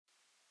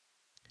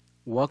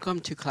Welcome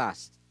to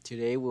class.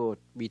 Today we'll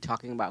be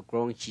talking about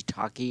growing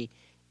shiitake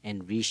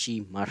and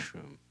reishi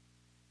mushroom.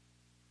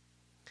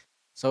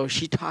 So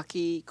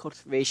shiitake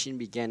cultivation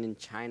began in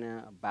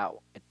China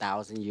about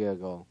 1,000 years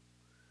ago.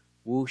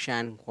 Wu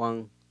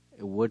Shanhuang,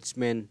 a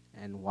woodsman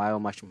and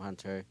wild mushroom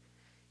hunter,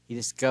 he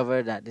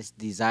discovered that this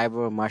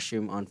desirable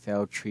mushroom on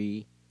felled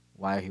tree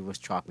while he was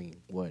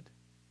chopping wood.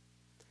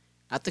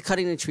 After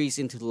cutting the trees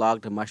into the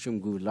log, the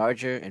mushroom grew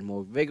larger and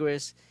more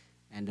vigorous,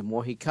 and the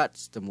more he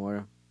cuts, the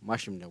more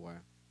mushroom there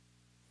were.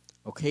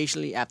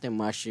 Occasionally, after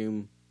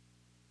mushroom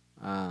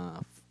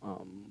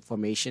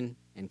formation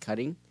and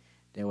cutting,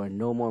 there were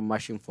no more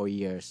mushroom for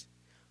years.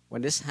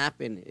 When this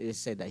happened, it is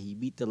said that he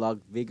beat the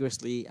log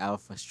vigorously out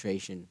of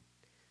frustration.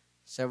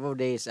 Several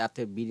days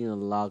after beating the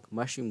log,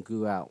 mushroom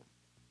grew out.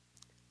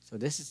 So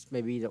this is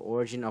maybe the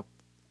origin of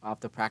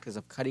the practice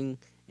of cutting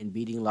and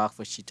beating log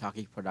for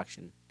shiitake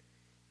production,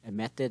 a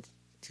method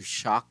to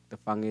shock the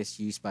fungus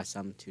used by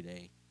some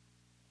today.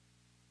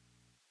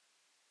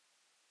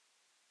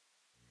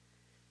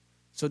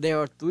 So there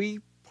are three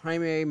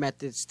primary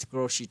methods to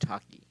grow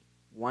shiitake.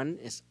 One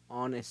is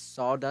on a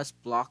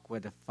sawdust block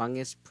where the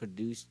fungus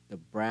produces the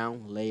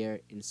brown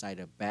layer inside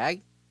a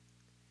bag,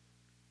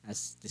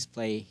 as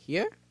displayed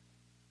here.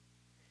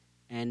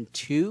 And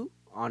two,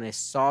 on a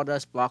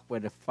sawdust block where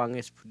the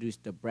fungus produces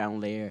the brown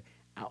layer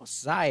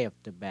outside of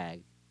the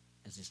bag,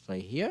 as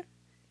displayed here.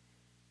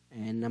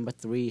 And number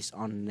three is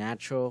on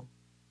natural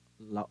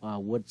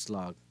wood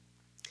log.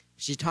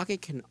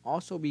 Shiitake can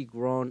also be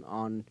grown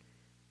on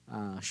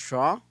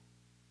straw,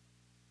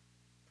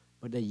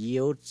 but the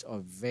yields are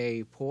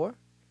very poor,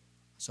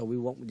 so we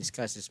won't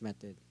discuss this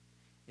method.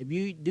 If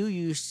you do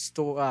use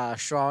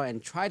straw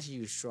and try to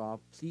use straw,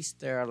 please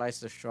sterilize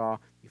the straw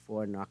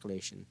before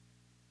inoculation.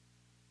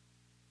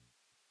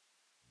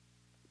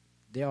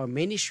 There are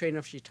many strains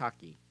of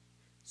shiitake.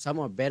 Some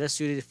are better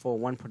suited for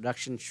one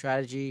production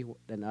strategy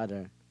than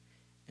other,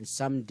 and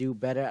some do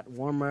better at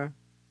warmer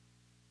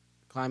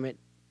climate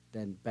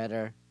than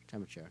better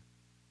temperature.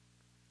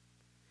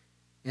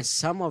 And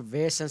some are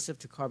very sensitive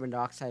to carbon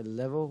dioxide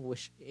level,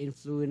 which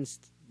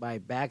influenced by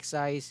bag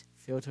size,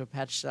 filter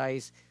patch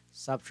size,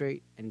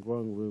 substrate, and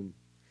growing room.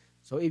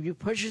 So if you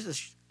purchase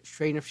a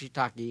strain of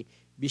shiitake,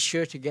 be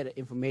sure to get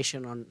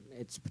information on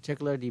its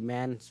particular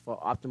demands for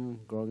optimum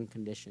growing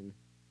condition.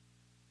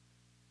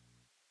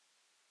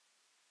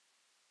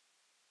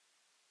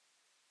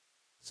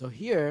 So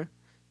here,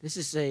 this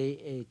is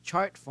a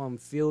chart from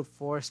Field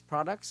Forest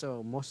Products.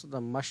 So most of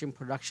the mushroom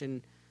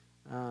production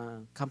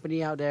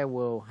company out there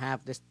will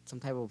have some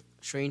type of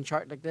strain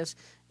chart like this,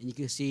 and you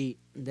can see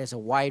there's a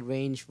wide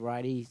range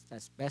variety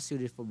that's best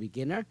suited for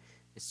beginner.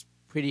 It's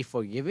pretty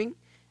forgiving,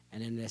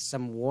 and then there's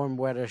some warm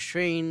weather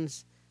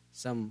strains,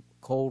 some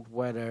cold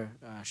weather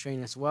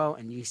strain as well,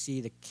 and you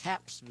see the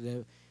caps,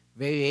 the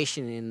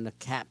variation in the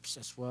caps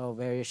as well,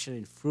 variation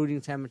in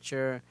fruiting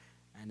temperature,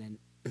 and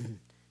then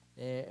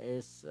there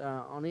is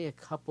only a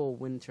couple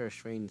winter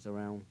strains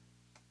around.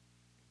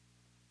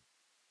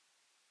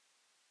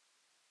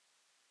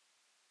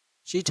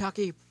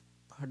 Shiitake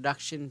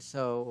production,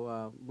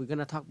 so we're going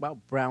to talk about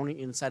browning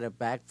inside a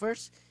bag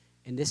first.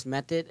 In this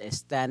method, a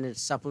standard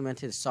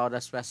supplemented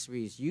sawdust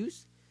recipe is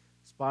used.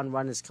 Spawn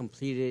run is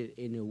completed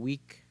in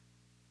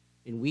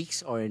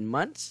weeks or in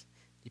months,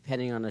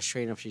 depending on the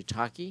strain of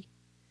shiitake.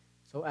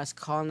 So as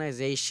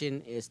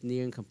colonization is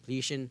nearing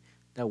completion,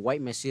 the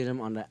white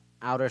mycelium on the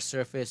outer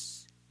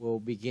surface will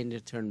begin to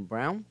turn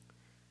brown.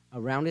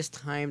 Around this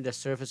time, the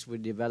surface will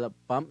develop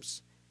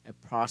bumps, a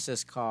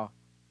process called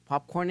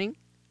popcorning.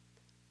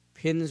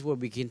 Pins will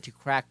begin to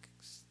crack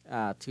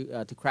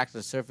to crack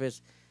the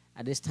surface.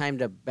 At this time,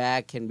 the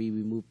bag can be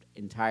removed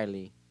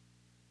entirely.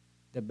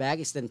 The bag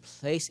is then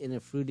placed in a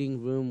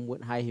fruiting room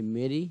with high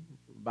humidity,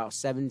 about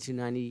 70 to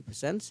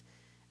 90%,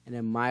 and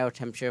a mild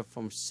temperature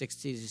from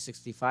 60 to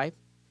 65.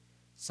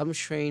 Some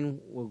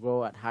strain will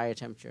grow at higher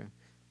temperature.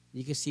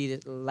 You can see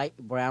the light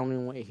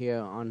browning right here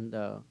on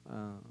the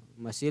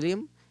mycelium,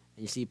 and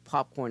you see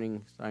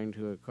popcorning starting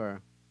to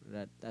occur.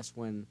 That's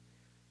when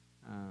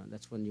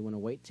you want to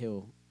wait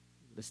till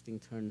this thing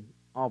turns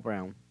all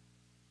brown.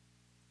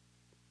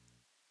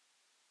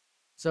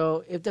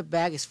 So if the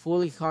bag is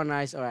fully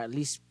colonized or at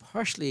least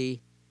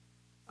partially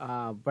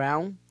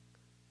brown,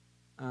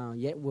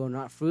 yet will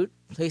not fruit,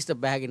 place the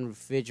bag in the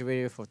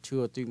refrigerator for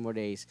 2 or 3 more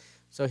days.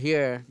 So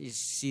here you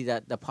see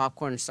that the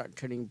popcorn start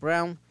turning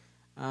brown.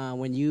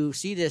 When you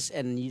see this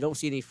and you don't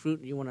see any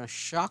fruit, you want to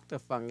shock the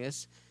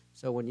fungus.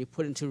 So when you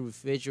put it into the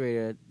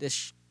refrigerator,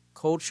 this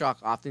cold shock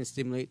often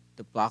stimulates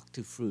the block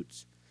to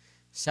fruits.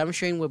 Some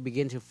strain will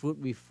begin to fruit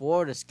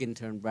before the skin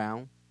turns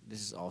brown. This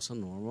is also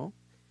normal.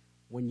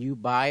 When you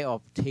buy or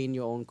obtain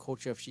your own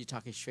culture of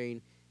shiitake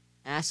strain,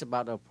 ask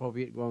about the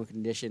appropriate growing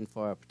condition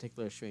for a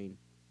particular strain.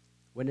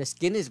 When the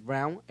skin is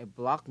brown, a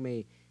block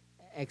may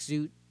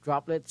exude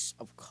droplets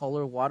of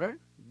colored water.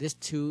 This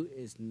too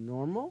is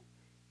normal.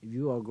 If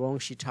you are growing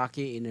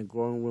shiitake in a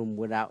growing room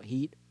without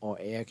heat or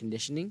air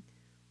conditioning,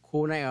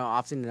 cool nights are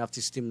often enough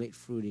to stimulate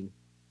fruiting.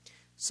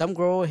 Some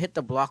growers hit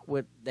the block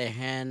with their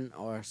hand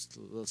or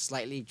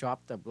slightly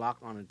drop the block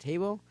on a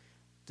table,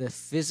 The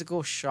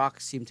physical shock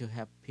seems to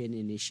have been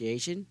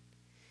initiation.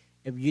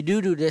 If you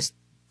do this,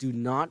 do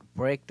not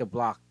break the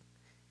block.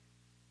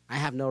 I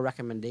have no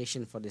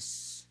recommendation for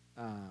this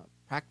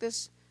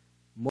practice.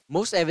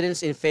 Most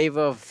evidence in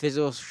favor of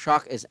physical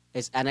shock is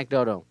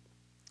anecdotal,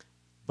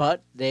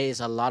 but there is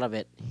a lot of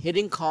it.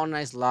 Hitting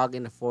colonized log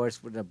in the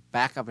forest with the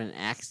back of an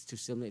axe to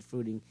simulate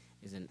fruiting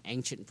is an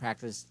ancient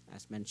practice,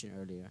 as mentioned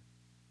earlier.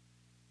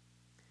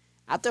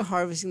 After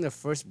harvesting the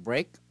first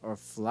break or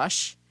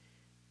flush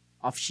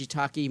of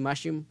shiitake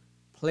mushroom,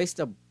 place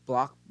the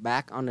block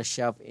back on the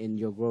shelf in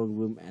your growing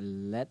room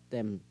and let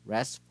them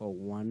rest for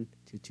 1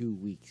 to 2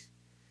 weeks.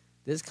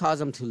 This causes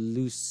them to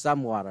lose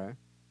some water.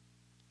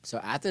 So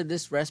after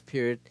this rest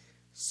period,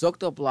 soak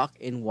the block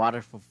in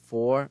water for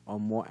 4 or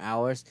more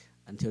hours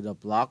until the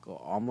block are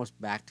almost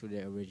back to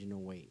their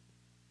original weight.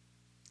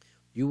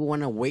 You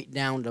want to weight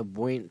down the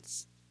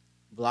buoyant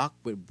block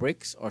with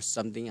bricks or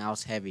something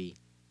else heavy.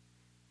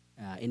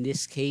 In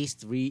this case,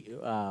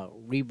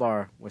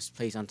 rebar was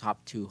placed on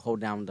top to hold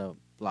down the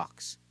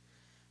blocks.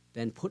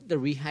 Then put the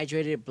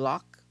rehydrated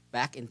block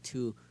back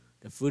into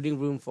the fruiting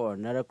room for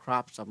another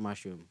crops of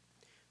mushroom.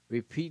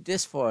 Repeat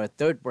this for a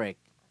third break.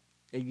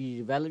 If you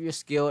develop your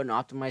skill and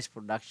optimize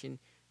production,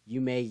 you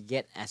may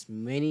get as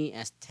many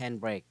as 10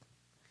 breaks.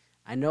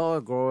 I know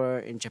a grower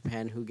in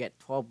Japan who get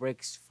 12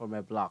 breaks from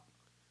a block.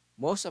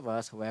 Most of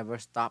us, however,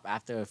 stop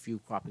after a few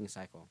cropping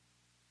cycles.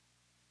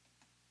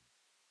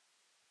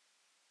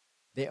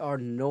 There are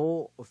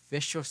no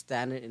official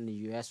standard in the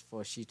US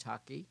for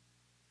shiitake,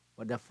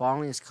 but the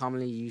following is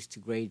commonly used to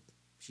grade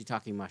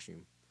shiitake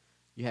mushroom.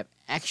 You have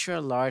extra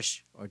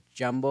large or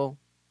jumbo,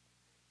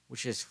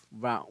 which is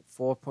around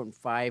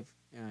 4.5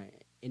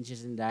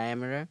 inches in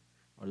diameter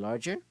or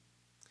larger.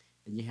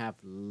 Then you have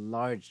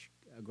large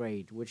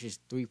grade, which is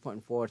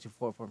 3.4 to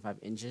 4.5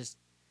 inches.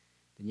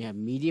 Then you have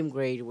medium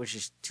grade, which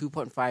is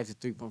 2.5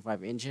 to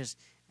 3.5 inches,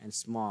 and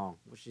small,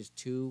 which is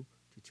 2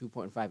 to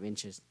 2.5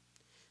 inches.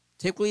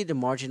 Typically, the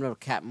margin of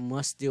cap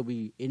must still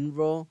be in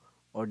row,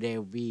 or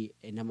there will be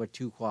a number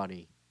 2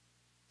 quality.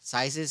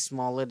 Sizes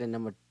smaller than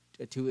number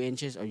 2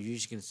 inches are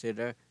usually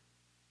considered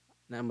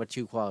number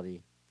 2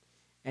 quality.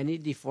 Any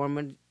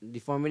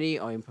deformity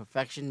or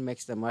imperfection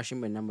makes the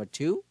mushroom a number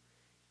 2.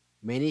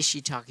 Many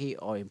shiitake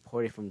are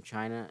imported from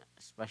China,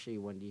 especially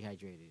when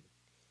dehydrated.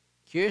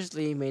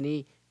 Curiously,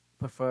 many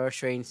preferred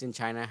strains in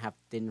China have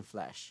thin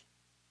flesh.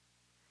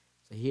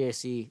 So here,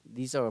 see,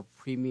 these are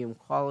premium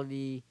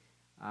quality,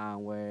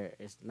 where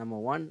it's number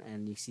 1,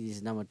 and you see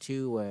this number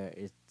 2, where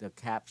the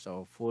caps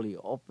are fully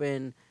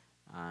open.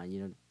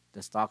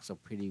 The stalks are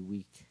pretty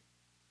weak.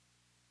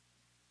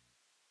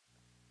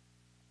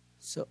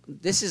 So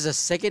this is a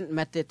second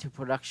method to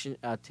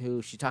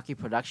shiitake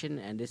production,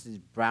 and this is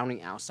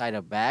browning outside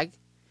a bag.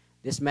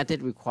 This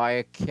method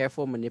requires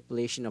careful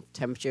manipulation of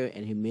temperature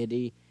and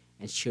humidity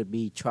and should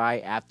be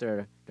tried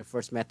after the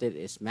first method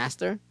is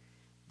mastered.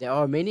 There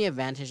are many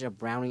advantages of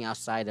browning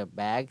outside of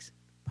bags.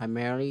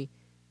 Primarily,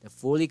 the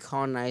fully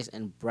colonized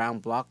and brown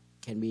block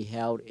can be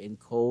held in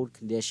cold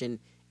condition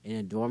in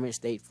a dormant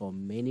state for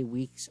many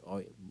weeks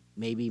or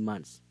maybe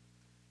months.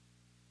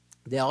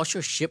 They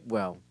also ship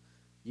well.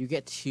 You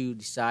get to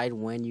decide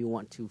when you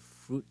want to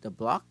fruit the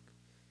block,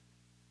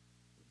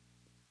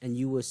 and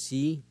you will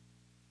see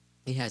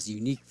it has a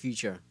unique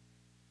feature.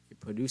 It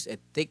produces a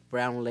thick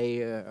brown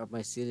layer of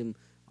mycelium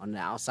on the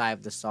outside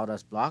of the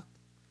sawdust block.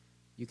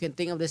 You can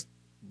think of this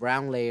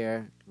brown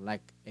layer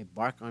like a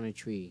bark on a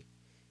tree.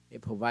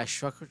 It provides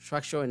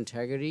structural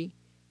integrity,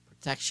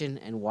 protection,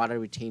 and water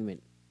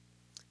retainment.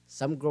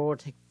 Some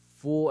growers take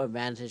full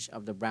advantage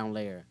of the brown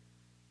layer.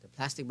 The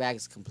plastic bag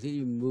is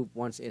completely removed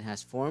once it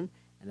has formed,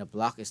 and the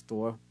block is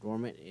stored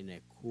dormant in a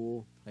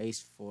cool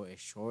place for a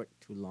short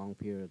to long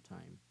period of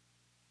time.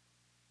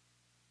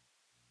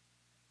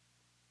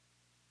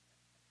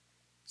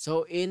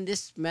 So in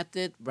this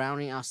method,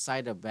 browning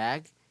outside the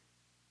bag,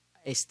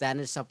 a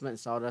standard supplement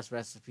sawdust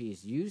recipe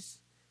is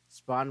used.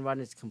 Spawn run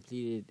is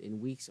completed in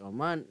weeks or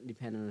months,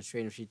 depending on the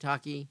strain of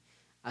shiitake.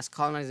 As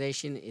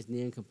colonization is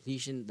nearing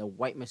completion, the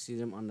white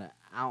mycelium on the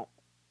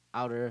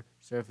outer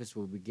surface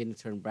will begin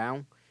to turn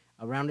brown.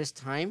 Around this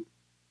time,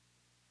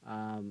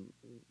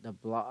 the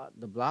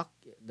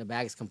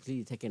bag is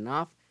completely taken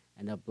off,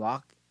 and the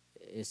block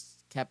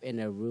is kept in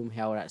a room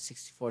held at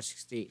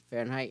 64-68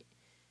 Fahrenheit,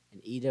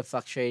 and either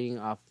fluctuating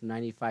of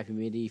 95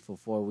 humidity for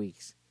 4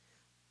 weeks.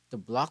 The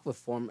block will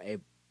form a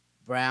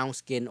brown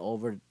skin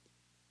over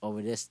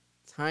this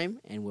time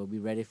and will be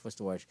ready for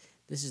storage.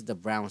 This is the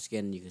brown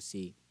skin you can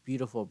see.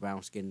 Beautiful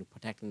brown skin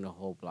protecting the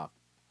whole block.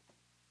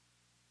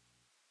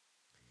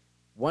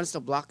 Once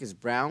the block is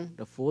brown,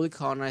 the fully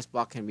colonized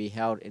block can be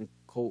held in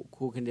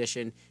cool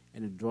condition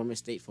in a dormant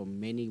state for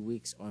many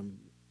weeks or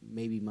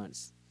maybe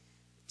months.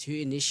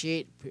 To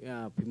initiate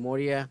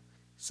primordia,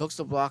 soaks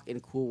the block in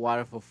cool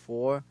water for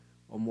 4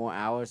 or more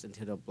hours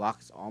until the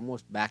block is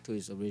almost back to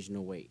its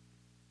original weight.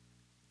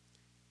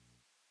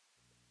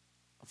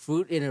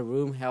 Fruit in a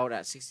room held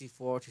at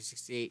 64 to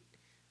 68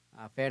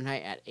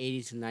 Fahrenheit at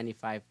 80 to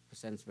 95%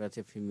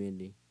 relative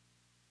humidity.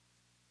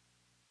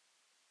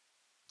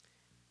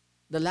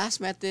 The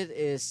last method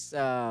is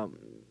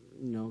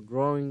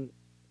growing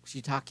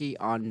shiitake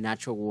on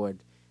natural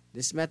wood.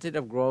 This method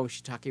of growing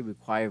shiitake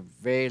requires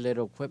very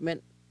little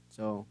equipment.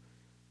 So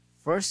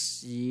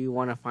first, you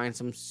want to find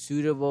some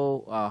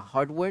suitable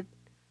hardwood.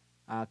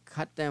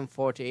 Cut them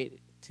 4 to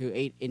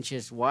 8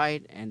 inches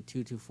wide and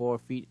 2 to 4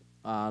 feet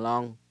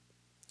long.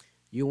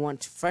 You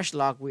want fresh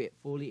log with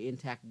fully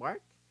intact bark.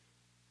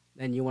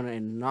 Then you want to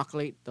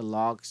inoculate the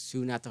logs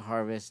soon after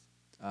harvest,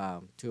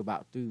 to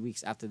about 3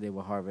 weeks after they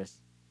were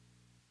harvested.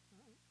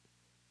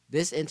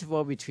 This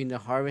interval between the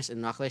harvest and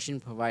inoculation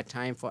provides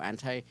time for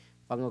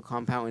antifungal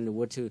compound in the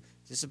wood to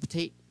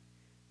dissipate.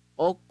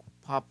 Oak,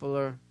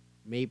 poplar,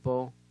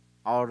 maple,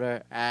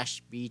 alder,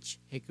 ash, beech,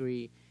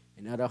 hickory,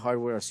 and other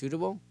hardwood are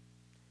suitable.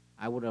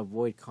 I would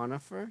avoid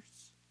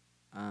conifers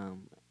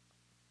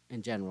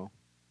in general.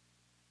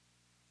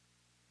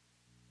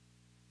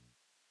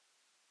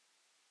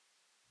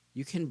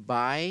 You can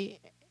buy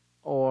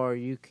or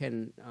you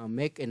can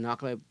make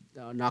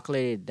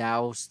inoculated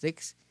dowel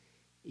sticks,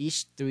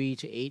 each 3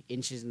 to 8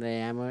 inches in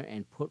diameter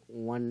and put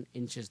 1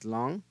 inch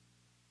long,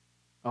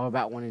 or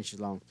about 1 inch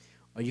long.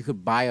 Or you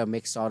could buy or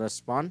make sawdust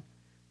spawn.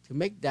 To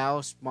make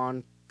dowel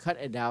spawn, cut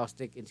a dowel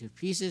stick into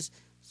pieces,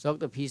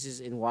 soak the pieces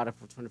in water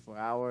for 24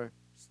 hours,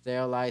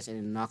 sterilize and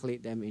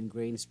inoculate them in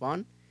grain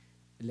spawn,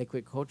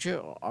 liquid culture,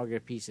 or auger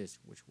pieces,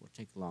 which will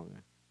take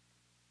longer.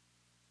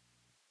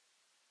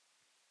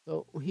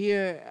 So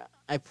here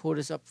I pulled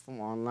this up from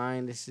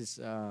online. This is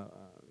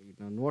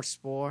North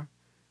Spore,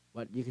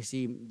 but you can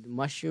see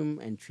mushroom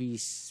and tree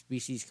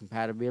species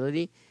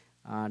compatibility.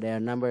 There are a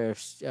number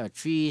of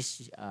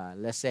trees.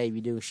 Let's say if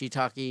you're doing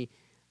shiitake,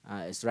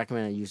 it's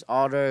recommended to use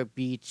alder,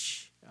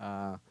 beech,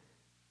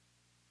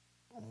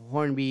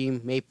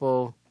 hornbeam,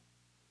 maple,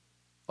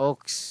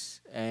 oaks,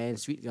 and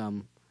sweet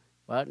gum.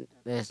 But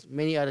there's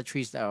many other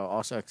trees that are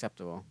also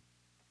acceptable.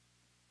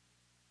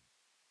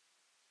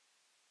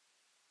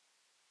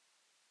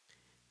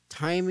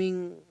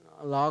 Timing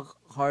log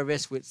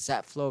harvest with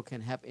sap flow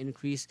can help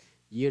increase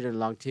yield and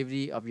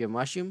longevity of your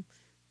mushroom.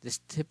 This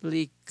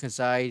typically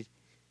coincides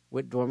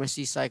with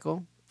dormancy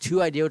cycle.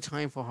 Two ideal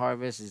time for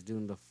harvest is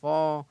during the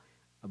fall.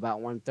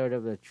 About 1/3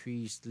 of the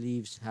tree's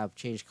leaves have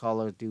changed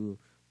color due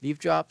leaf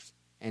drops,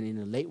 and in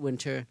the late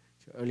winter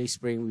to early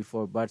spring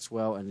before buds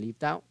swell and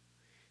leafed out.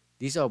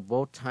 These are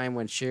both time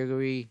when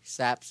sugary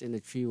saps in the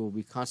tree will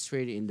be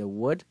concentrated in the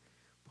wood,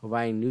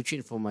 providing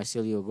nutrient for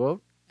mycelial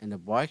growth, and the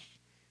bark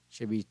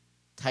should be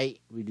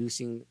tight,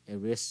 reducing a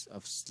risk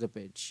of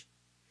slippage.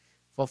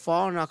 For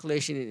fall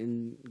inoculation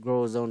in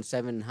grow zone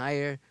 7 and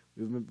higher,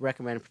 we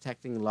recommend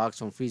protecting logs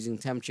from freezing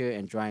temperature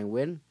and drying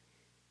wind.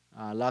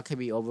 Log can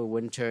be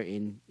overwinter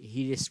in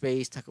heated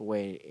space, tucked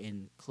away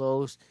in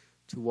close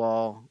to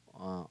wall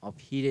of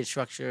heated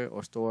structure,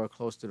 or store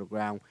close to the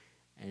ground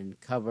and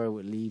cover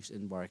with leaves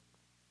and bark.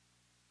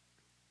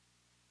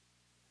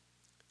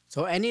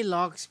 So any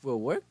logs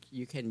will work.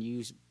 You can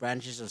use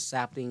branches or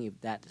sapling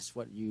if that is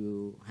what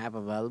you have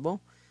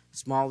available.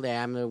 Small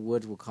diameter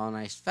wood will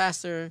colonize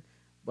faster,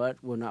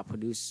 but will not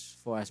produce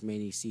for as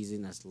many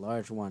seasons as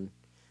large one.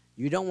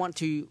 You don't want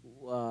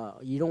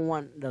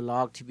the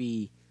log to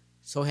be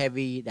so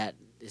heavy that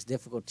it's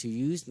difficult to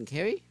use and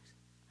carry.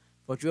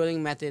 For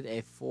drilling method,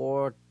 a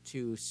 4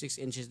 to 6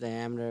 inches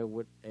diameter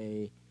with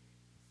a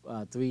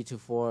 3 to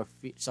 4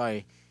 feet.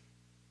 Sorry.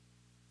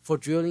 For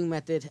drilling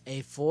method,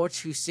 a 4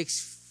 to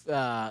 6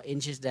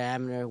 inches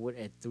diameter with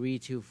a 3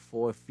 to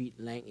 4 feet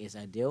length is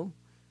ideal.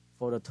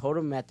 For the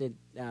total method,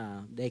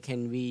 they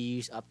can be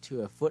used up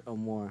to a foot or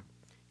more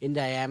in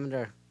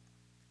diameter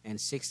and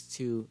 6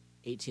 to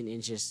 18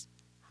 inches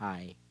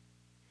high.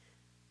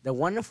 The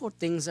wonderful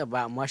things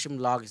about mushroom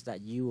logs is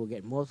that you will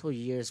get multiple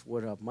years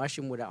worth of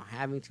mushroom without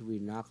having to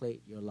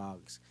re-inoculate your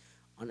logs.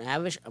 On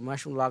average, a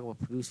mushroom log will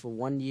produce for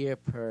 1 year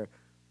per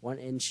 1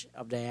 inch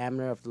of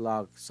diameter of the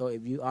log. So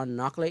if you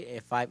inoculate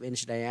a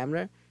 5-inch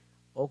diameter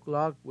oak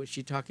log with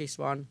shiitake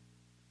spawn,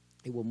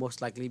 it will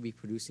most likely be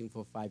producing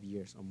for 5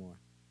 years or more.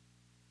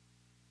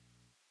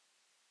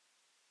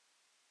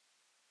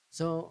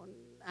 So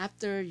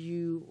after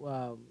you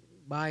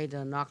buy the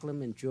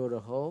inoculum and drill the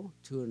hole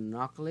to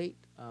inoculate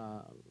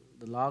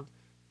the log,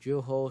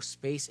 drill holes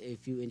spaced a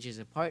few inches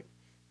apart,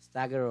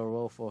 stagger or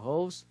roll 4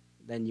 holes.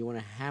 Then you want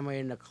to hammer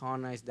in the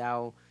colonized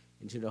dowel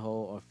into the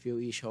hole or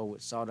fill each hole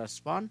with sawdust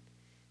spawn.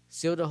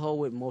 Seal the hole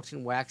with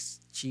molten wax,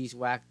 cheese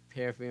wax,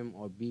 paraffin,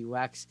 or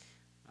beeswax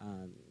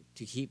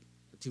to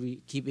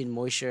keep in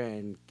moisture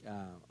and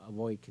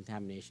avoid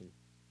contamination.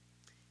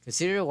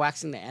 Consider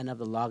waxing the end of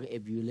the log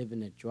if you live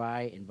in a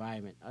dry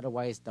environment.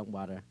 Otherwise, don't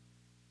bother.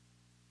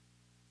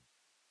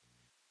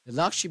 The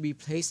log should be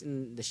placed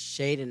in the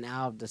shade and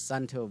out of the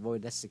sun to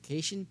avoid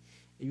desiccation.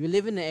 If you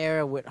live in an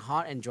area with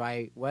hot and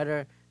dry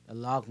weather, the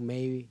log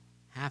may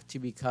have to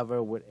be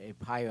covered with a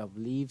pile of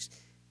leaves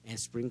and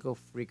sprinkled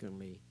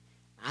frequently.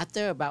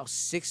 After about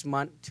 6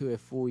 months to a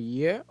full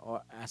year,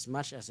 or as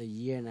much as a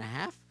year and a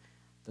half,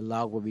 the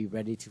log will be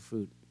ready to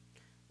fruit.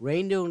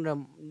 Rain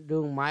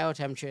during mild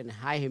temperature and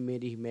high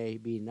humidity may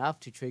be enough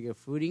to trigger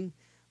fruiting,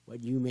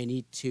 but you may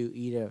need to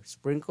either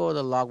sprinkle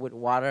the log with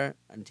water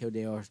until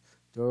they are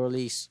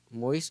thoroughly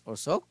moist or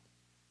soaked,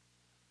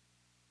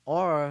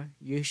 or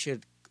you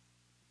should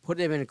put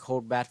them in a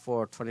cold bath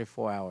for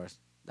 24 hours.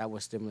 That will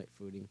stimulate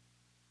fruiting.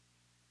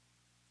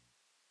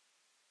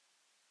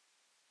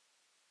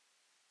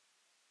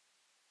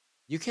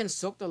 You can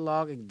soak the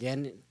log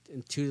again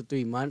in 2 to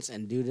 3 months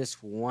and do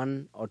this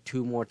one or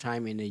two more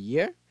times in a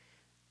year.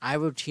 I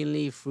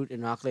routinely fruit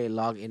inoculate a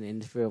log in an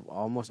interval of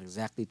almost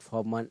exactly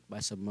 12 months by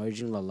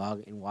submerging the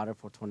log in water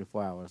for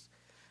 24 hours.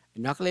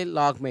 Inoculated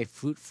log may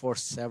fruit for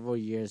several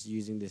years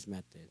using this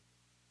method.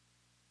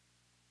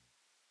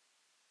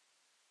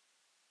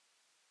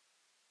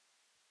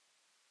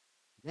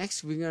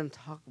 Next, we're going to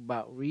talk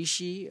about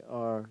reishi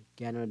or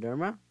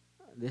Ganoderma.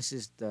 This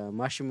is the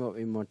mushroom of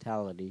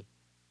immortality.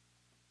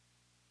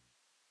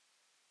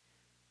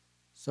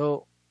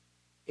 So,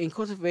 in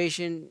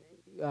cultivation,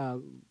 uh,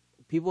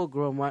 people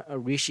grow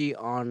reishi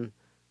on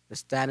the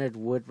standard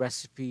wood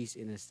recipes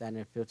in a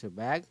standard filter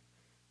bag,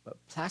 but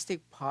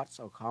plastic pots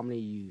are commonly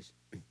used.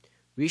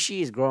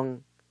 Reishi is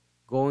going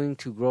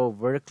to grow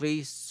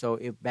vertically, so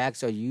if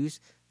bags are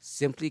used,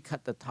 simply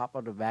cut the top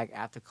of the bag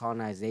after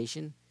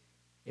colonization.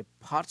 If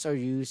pots are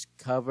used,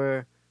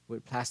 cover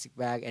with plastic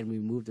bag and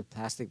remove the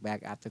plastic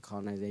bag after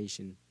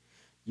colonization.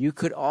 You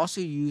could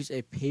also use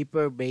a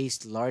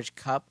paper-based large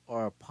cup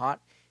or a pot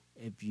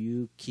if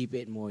you keep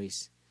it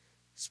moist.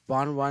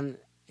 Spawn one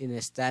in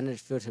a standard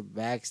filter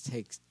bag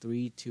takes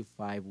 3 to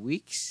 5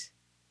 weeks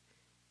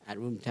at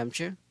room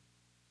temperature.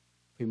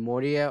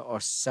 Primordia or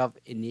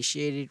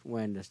self-initiated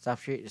when the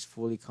substrate is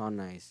fully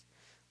colonized.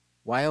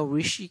 While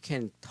reishi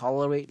can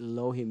tolerate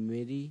low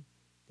humidity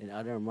than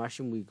other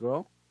mushrooms we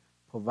grow,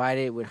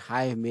 provided with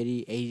high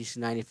humidity 80 to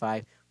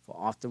 95 for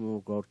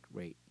optimal growth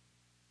rate.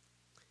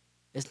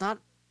 It's not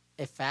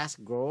a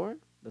fast grower.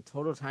 The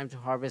total time to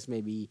harvest may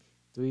be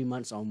 3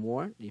 months or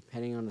more,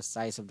 depending on the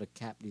size of the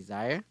cap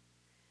desired.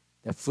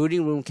 The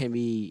fruiting room can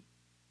be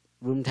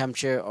room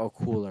temperature or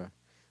cooler.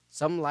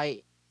 Some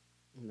light,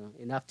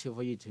 enough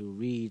for you to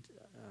read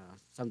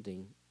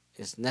something,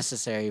 is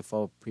necessary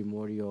for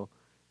primordial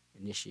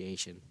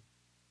initiation.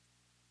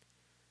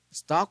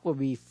 Stalk will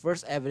be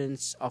first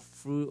evidence of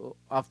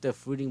the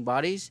fruiting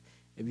bodies.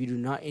 If you do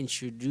not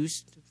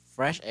introduce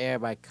fresh air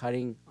by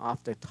cutting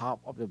off the top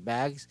of the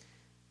bags,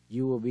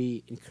 you will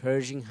be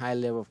encouraging high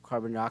level of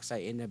carbon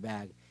dioxide in the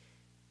bag,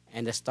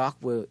 and the stalk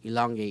will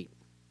elongate.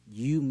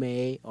 You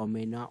may or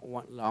may not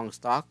want long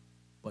stalk,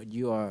 but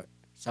you are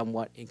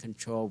somewhat in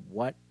control of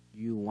what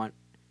you want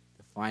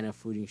the final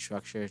fruiting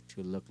structure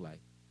to look like.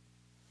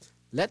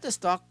 Let the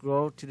stalk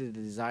grow to the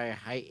desired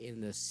height in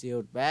the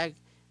sealed bag,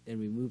 then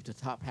remove the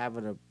top half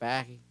of the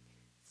bag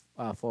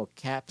for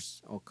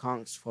caps or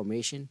conchs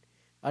formation.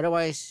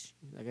 Otherwise,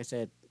 like I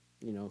said,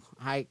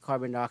 high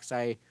carbon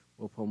dioxide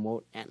will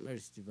promote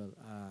antlers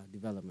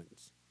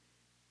developments.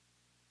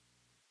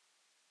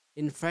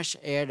 In fresh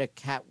air, the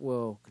cap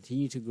will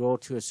continue to grow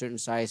to a certain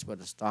size, but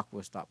the stalk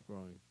will stop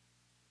growing.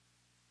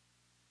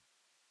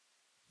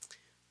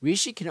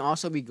 Reishi can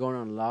also be grown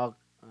on log,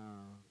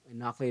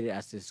 inoculated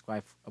as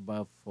described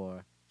above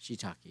for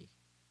shiitake.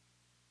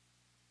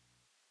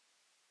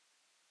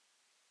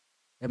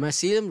 The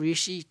mycelium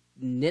reishi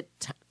knit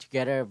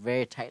together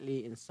very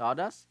tightly in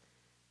sawdust.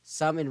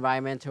 Some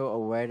environmental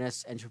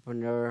awareness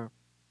entrepreneur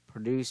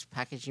produce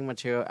packaging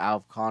material out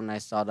of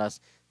colonized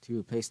sawdust to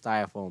replace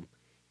styrofoam.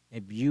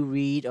 If you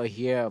read or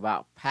hear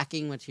about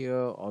packing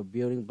material or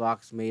building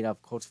blocks made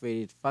of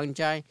cultivated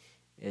fungi,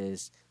 it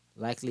is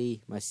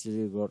likely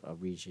mycelial growth of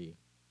reishi.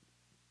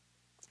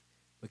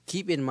 But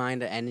keep in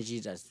mind the energy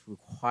that's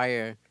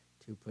required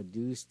to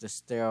produce the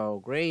sterile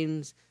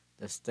grains,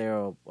 the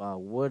sterile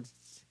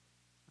woods,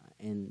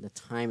 and the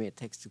time it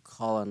takes to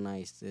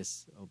colonize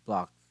this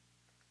block.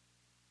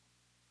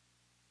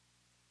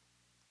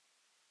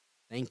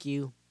 Thank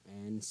you,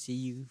 and see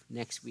you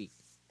next week.